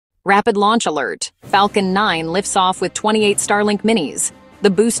Rapid launch alert. Falcon 9 lifts off with 28 Starlink minis. The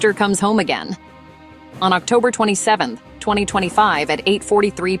booster comes home again. On October 27, 2025 at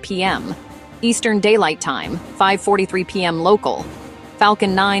 8:43 p.m. Eastern Daylight Time, 5:43 p.m. local,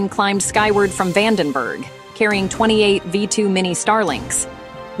 Falcon 9 climbed skyward from Vandenberg, carrying 28 V2 mini Starlinks.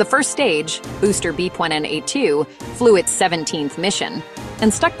 The first stage, booster B1N82, flew its 17th mission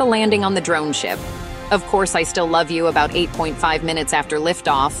and stuck the landing on the drone ship. Of course, I still love you about 8.5 minutes after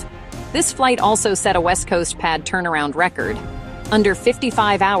liftoff. This flight also set a West Coast pad turnaround record, under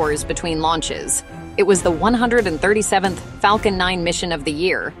 55 hours between launches. It was the 137th Falcon 9 mission of the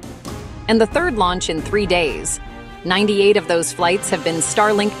year, and the third launch in 3 days. 98 of those flights have been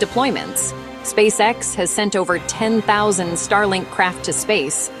Starlink deployments. SpaceX has sent over 10,000 Starlink craft to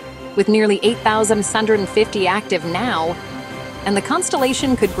space, with nearly 8,650 active now, and the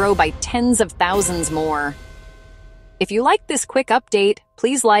constellation could grow by tens of thousands more. If you liked this quick update,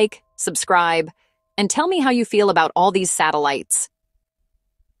 please like, subscribe, and tell me how you feel about all these satellites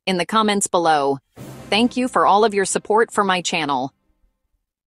in the comments below. Thank you for all of your support for my channel.